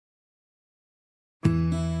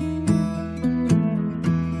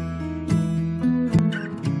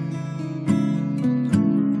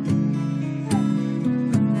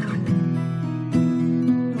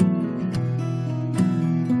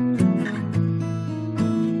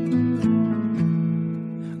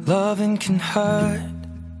Loving can hurt.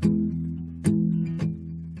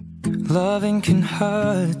 Loving can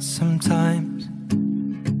hurt sometimes,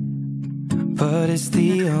 but it's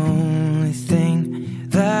the only thing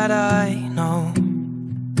that I know.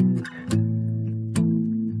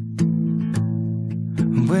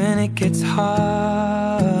 When it gets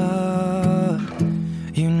hard,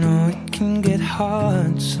 you know it can get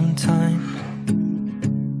hard sometimes.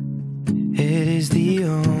 It is the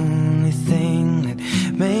only thing that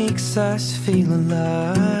makes us feel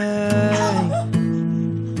alive.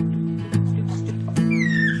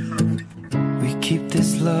 We keep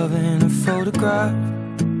this love in a photograph.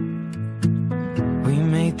 We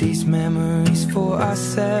make these memories for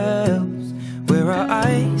ourselves, where our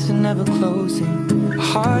eyes are never closing, our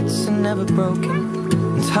hearts are never broken,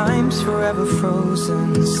 and time's forever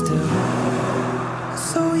frozen still.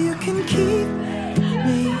 So you can keep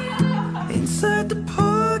me inside the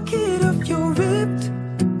pocket of your ripped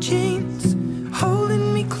jeans,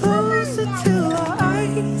 holding me closer till our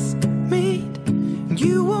eyes meet.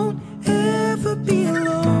 You won't ever be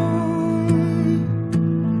alone.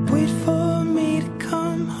 Wait for me to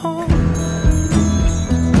come home.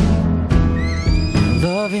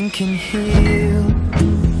 Loving can heal.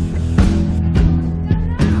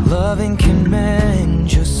 Loving can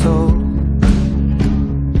mend your soul,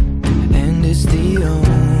 and it's the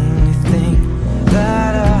only thing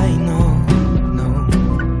that I know.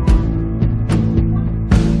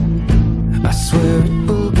 I swear it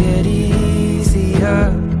will get easier.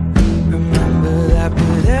 Remember that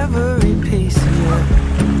with every piece of you.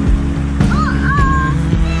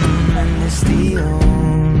 And it's the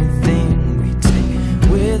only thing we take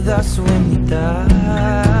with us when we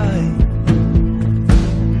die.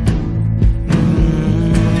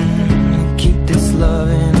 Keep this love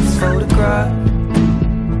in a photograph.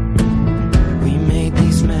 We made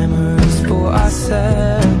these memories for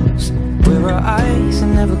ourselves, where our eyes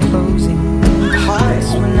are never closing, hearts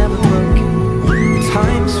were never broken,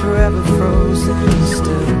 time's forever frozen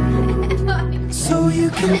still. So you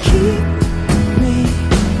can keep me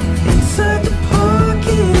inside the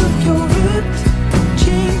pocket of your ripped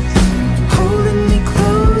jeans, holding me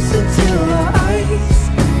closer till our eyes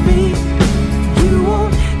meet. You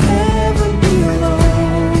won't ever be alone.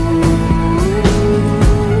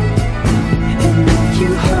 And if you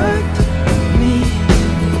hurt me,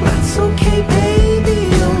 that's okay, baby.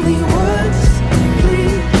 Only words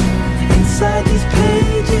bleed inside these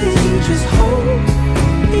pages. You just hold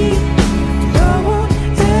me. I won't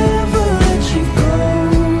ever let you go.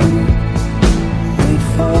 Wait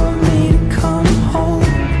for me to come home.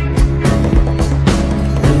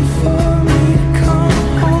 Wait for me to come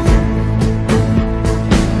home.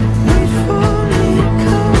 Wait for me to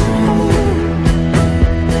come home.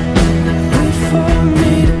 Wait for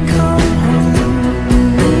me to come home.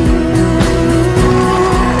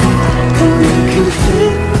 And you can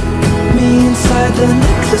fit me inside the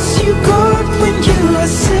necklace you got when you were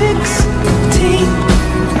 16,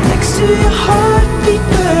 next to your heartbeat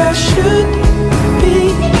where I should be.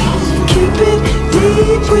 Keep it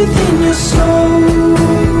deep within your soul.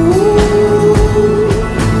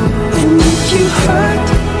 And if you hurt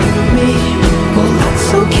me, well that's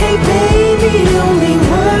okay, baby. Only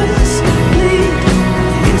words bleed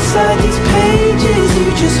inside these pages. You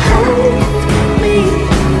just hold me.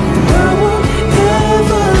 I won't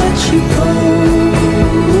ever let you go.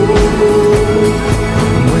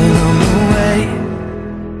 When I'm away,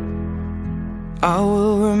 I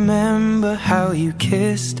will remember how you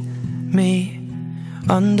kissed me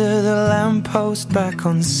under the lamppost back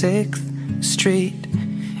on 6th Street,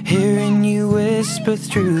 hearing you whisper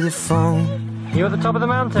through the phone. You at the top of the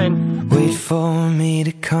mountain? Wait for me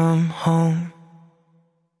to come